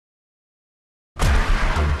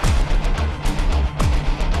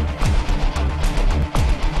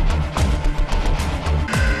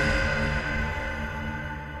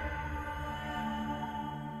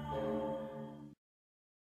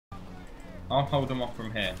I'll hold them off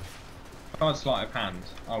from here. If I had sleight of hand,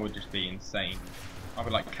 I would just be insane. I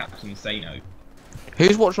would like Captain Insano.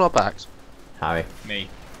 Who's watching our backs? Harry. Me.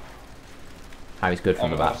 Harry's good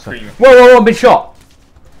from the back. Whoa, whoa, I'm being shot!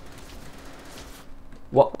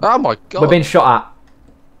 What? Oh my god. We're being shot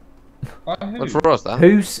at. What for us, that?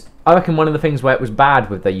 Who's... I reckon one of the things where it was bad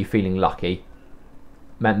with you feeling lucky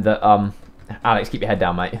meant that, Alex, keep your head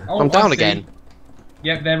down, mate. Oh, I'm down again.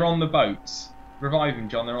 Yeah, they're on the boats. Revive him,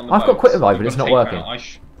 John, they're on the I've boats. got quick revive, but it's not working. I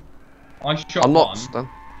shot I'm not one. stunned.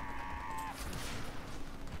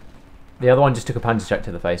 The other one just took a panzer check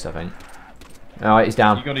to the face, I think. Alright, he's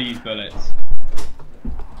down. You gotta use bullets.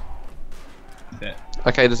 That's it.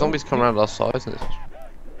 Okay, the zombies come around our side, isn't it?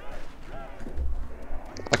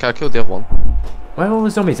 Okay, I killed the other one. Where are all the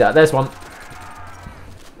zombies at? There's one. Do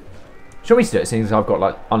you want me to do it, seeing as I've got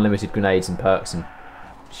like unlimited grenades and perks and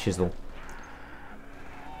shizzle?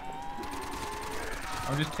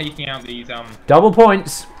 I'm just taking out these, Double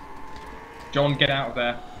points! John, get out of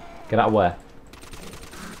there. Get out of where?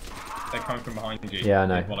 They're coming from behind you. Yeah, I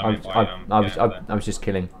know. What I meant by, was just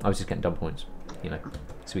killing. I was just getting double points. You know,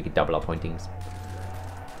 so we could double our pointings.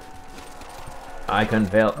 I couldn't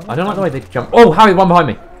fail. I don't like the way they jump. Oh, Harry, one behind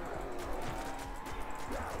me.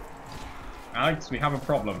 Alex, we have a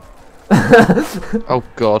problem. Oh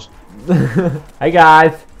god. Hey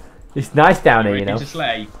guys, it's nice down here, you know. To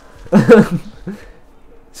slay.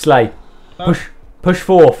 Slay. Push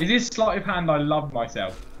forth. Is this sleight of hand? I love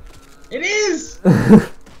myself. It is.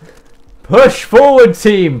 Push forward,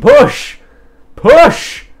 team. Push.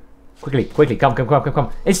 Push. Quickly. Come.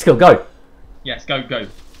 Insta-kill, go. Yes, go.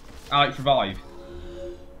 Alex, revive.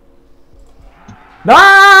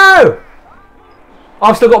 No!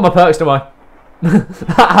 I've still got my perks, don't I?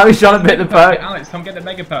 Harry's trying to bit the perk. Alex, come get the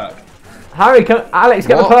mega perk. Harry, Alex,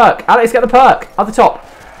 get the perk. Alex, get the perk. At the top.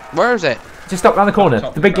 Where is it? Just up around the corner.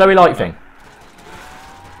 The big glowy light thing.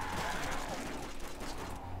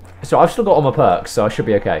 So I've still got all my perks, so I should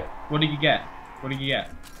be okay. What did you get?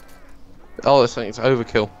 Oh, this thing's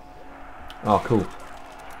overkill. Oh, cool.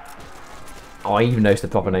 Oh, I even knows the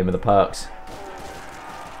proper name of the perks.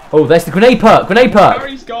 Oh, there's the grenade perk.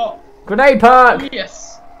 Harry's got. Grenade perk.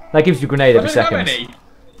 Yes. That gives you a grenade every I don't second. have any.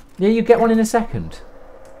 Yeah, you get one in a second.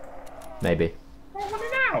 Maybe. I want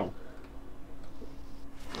it now.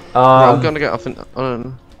 I'm gonna get off.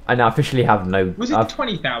 I now officially have no. Was it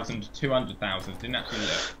 20,000 to 200,000? Didn't actually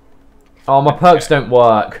look. Oh, my perks don't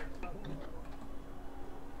work.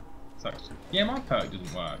 So, yeah, my perk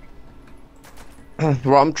doesn't work.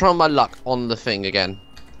 Right, I'm trying my luck on the thing again.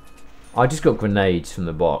 I just got grenades from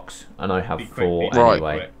the box, and I have four Right.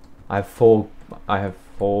 anyway. I have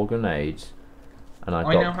four grenades, and I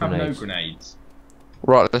now got have no grenades. grenades.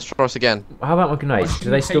 Right, let's try this again. How about my grenades? Do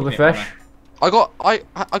they still refresh? I got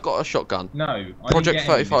a shotgun. No. I Project didn't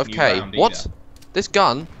get anything 35k. What? This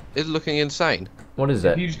gun is looking insane. What is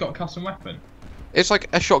it? You just got a custom weapon. It's like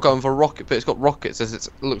a shotgun with a rocket, but it's got rockets as it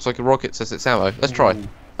looks like a rocket as its ammo. Let's try.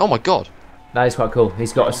 Oh my god. That is quite cool.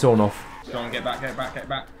 He's got a sawn off. Go on, get back.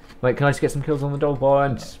 Wait, can I just get some kills on the dog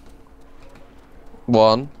points?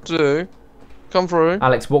 1, 2, come through.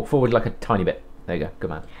 Alex, walk forward like a tiny bit. There you go. Good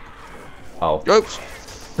man. Oh. Oops.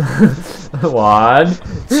 1,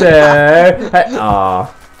 2. Hey.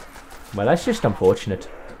 Ah. Well, that's just unfortunate.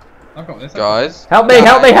 I've got this. Guys. Help me!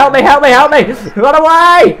 Run away!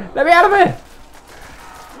 Let me out of here!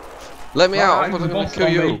 Let me out. I'm gonna kill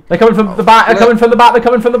you. They're coming from the back. They're coming from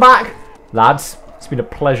the back. Lads, it's been a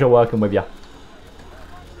pleasure working with you.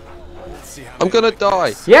 I'm gonna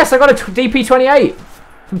die. Yes, I got a DP28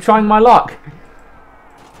 from trying my luck.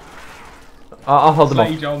 I'll hold them off.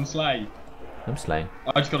 Slay, John, slay. I'm slaying.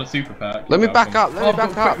 I just got a super perk. Let me back up. Let me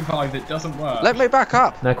back up. Quick revive that doesn't work. Let me back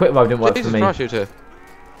up. No, quick revive didn't work Jesus for me. Christ, you two.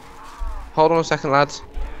 Hold on a second, lads.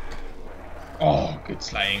 Oh, good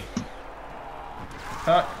slaying.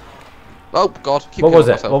 Perk. Oh god. Keep What was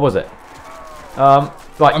it? myself. What was it? Right,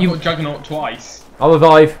 I've you. got Juggernaut twice. I'll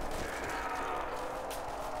revive.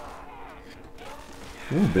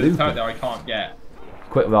 Ooh, There's a perk there I can't get.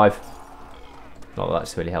 Quick revive. Not that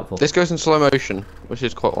that's really helpful. This goes in slow motion, which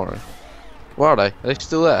is quite worrying. Where are they? Are they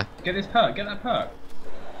still there? Get this perk. Get that perk.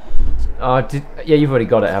 Yeah, you've already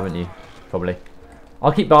got it, haven't you? Probably.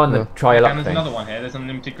 I'll keep buying the try your luck And there's thing. another one here. There's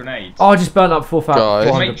unlimited grenades. Oh, I just burnt up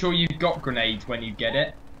 4,000. Guys. Make sure you've got grenades when you get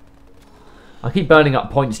it. I keep burning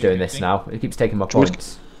up points doing this now. It keeps taking my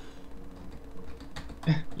points.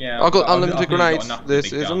 Yeah. I've got I've unlimited really got grenades. enough for This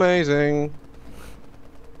big is gun. amazing.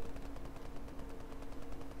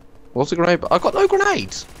 What's a grenade? I've got no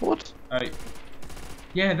grenades. What?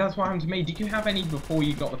 Yeah, that's what happened to me. Did you have any before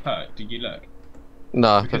you got the perk? Did you look? No,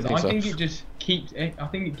 I Because don't think I so. think it just keeps. I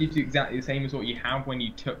think it gives you exactly the same as what you have when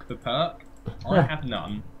you took the perk. I had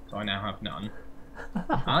none, so I now have none.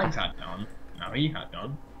 Alex had none, now he had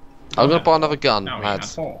none. I'm gonna buy another gun, Now he had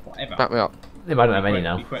lads. 4, whatever. Back me up. I don't have any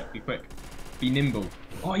now. Be quick, be quick. Be nimble.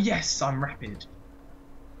 Oh yes, I'm rapid.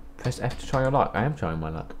 Press F to try your luck. I am trying my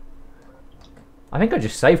luck. I think I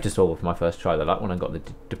just saved us all for my first try of the luck when I got the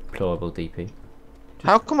deployable DP.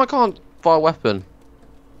 How come I can't buy a weapon?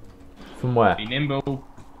 From where? Be nimble.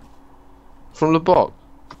 From the box.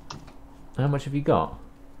 How much have you got?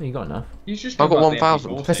 Oh, you got enough. He's just I've got above the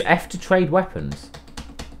 1,000. MP40. Press F to trade weapons.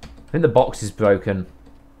 I think the box is broken.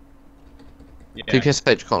 Yeah.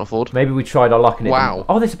 PPSH can't afford. Maybe we tried our luck and it Wow. didn't-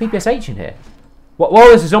 Oh, there's a PPSH in here. What? Whoa,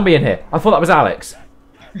 there's a zombie in here. I thought that was Alex.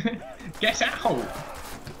 Get out!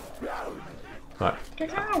 Right,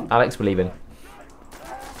 Get out! Alex, we're leaving.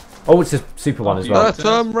 Oh, it's a super one as well.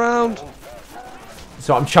 Turn round.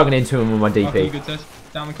 So I'm chugging into him with my Puppy, DP. good test.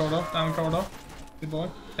 Down the corridor, down the corridor. Good boy.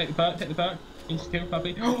 Take the perk, take the perk. Insta kill,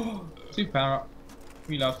 puppy. Oh, super power up.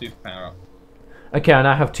 We love super power up. Okay, I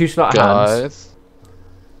now have 2 slot hands. Guys.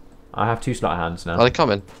 I have 2 slot hands now. Are they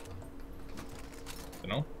coming?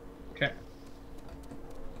 Dunno. Okay.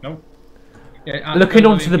 Nope. Yeah, Looking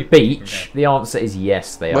go onto the MP40 beach, the answer is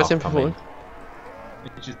yes, they Where's are MP40? coming.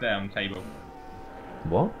 It's just there on the table.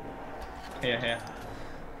 What? Here.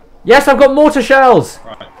 Yes, I've got mortar shells!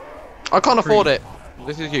 Right. I can't afford it.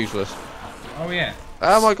 This is useless. Oh yeah.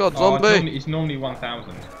 Oh my god, Oh, zombie! it's normally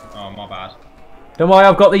 1,000. Oh, my bad. Don't worry,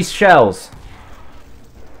 I've got these shells.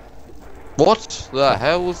 What the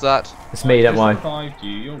hell was that? It's me, don't Just worry. revived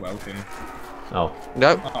you. You're welcome. Oh.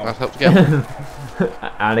 No, Oh. that helped again.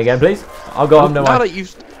 And again, please. I'll go on, don't Now worry. that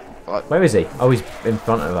you've... Where is he? Oh, he's in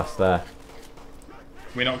front of us there.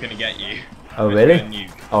 We're not gonna get you. Oh, We're really? gonna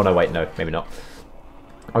nuke. Oh, no, wait, no, maybe not.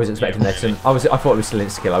 I was expecting there some... I thought it was still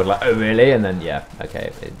insta-kill. I was like, oh, really? And then, yeah,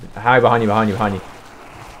 okay. Harry, behind you.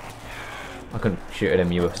 I couldn't shoot at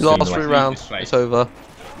him, you were swinging Last away. 3 rounds, Display. it's over.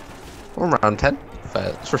 We're on round 10. Fair,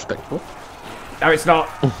 it's respectable. No, it's not.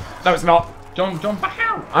 No, it's not. John, back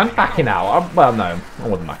out! I'm backing out. Well, no, I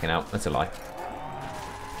wasn't backing out. That's a lie.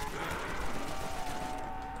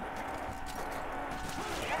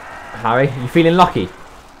 Harry, you feeling lucky?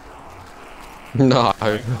 No.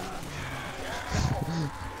 Are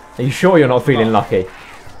you sure you're not feeling lucky?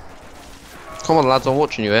 Come on, lads, I'm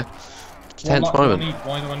watching you here. It's a tense What luck do I moment. need?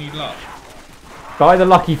 Why do I need luck? Buy the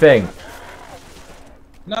lucky thing.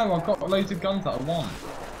 No, I've got loads of guns that I want.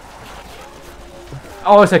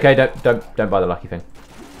 Oh, it's okay. Don't buy the lucky thing.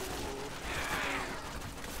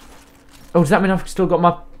 Oh, does that mean I've still got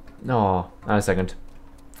my? No, hang on a second.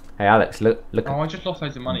 Hey, Alex, look. Oh, I just lost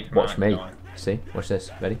loads of money from Watch Alex, me. guy. See, watch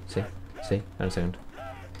this. Ready? See. Hang on a second.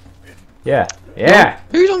 Yeah. Yeah.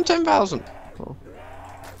 Who's on 10,000? Oh.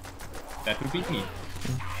 That would be me.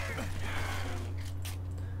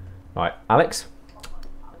 Right, Alex.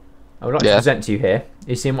 I would like to Yeah. present to you here.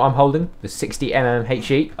 You see what I'm holding? The 60mm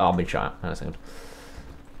HE. Oh, I've been shot. Hang on a second.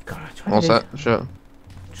 God, I tried What's to that? Sure.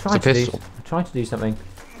 Try It's a to pistol. try to do something,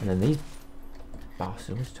 and then these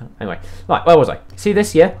bastards. Anyway, right, where was I? See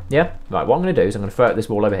this? Yeah. Right, what I'm going to do is I'm going to throw it at this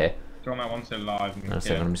wall over here. John, that one's still alive. Hang on a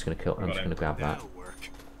second, I'm just going to kill. I'm got just him. going to grab that.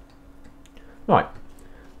 Right.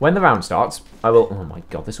 When the round starts, I will. Oh my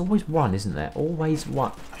god, there's always one, isn't there? Always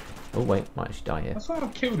one. Oh wait, might actually die here. I swear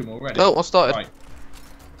I've killed him already. Oh, I started. Right.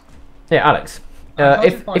 Yeah, Alex. How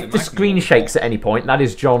did you If find the it? Magnum screen or shakes what? at any point, that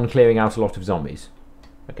is John clearing out a lot of zombies.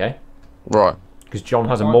 Okay. Right. Because John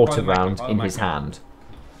has a Buy mortar the Magnum, round buy the in his Magnum. hand.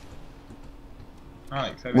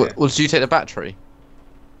 Alex, over here. Well, did you take the battery?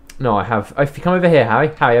 No, I have. If you come over here, Harry,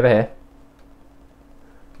 over here.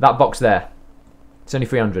 That box there. It's only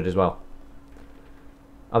 300 as well.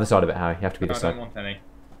 Other side of it, Harry. You have to be I this don't side. want any.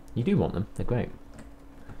 You do want them. They're great.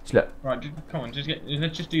 Just look. Right, come on,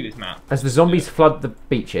 let's just do this map. As the zombies flood the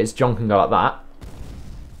beaches, John can go like that.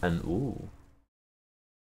 And ooh.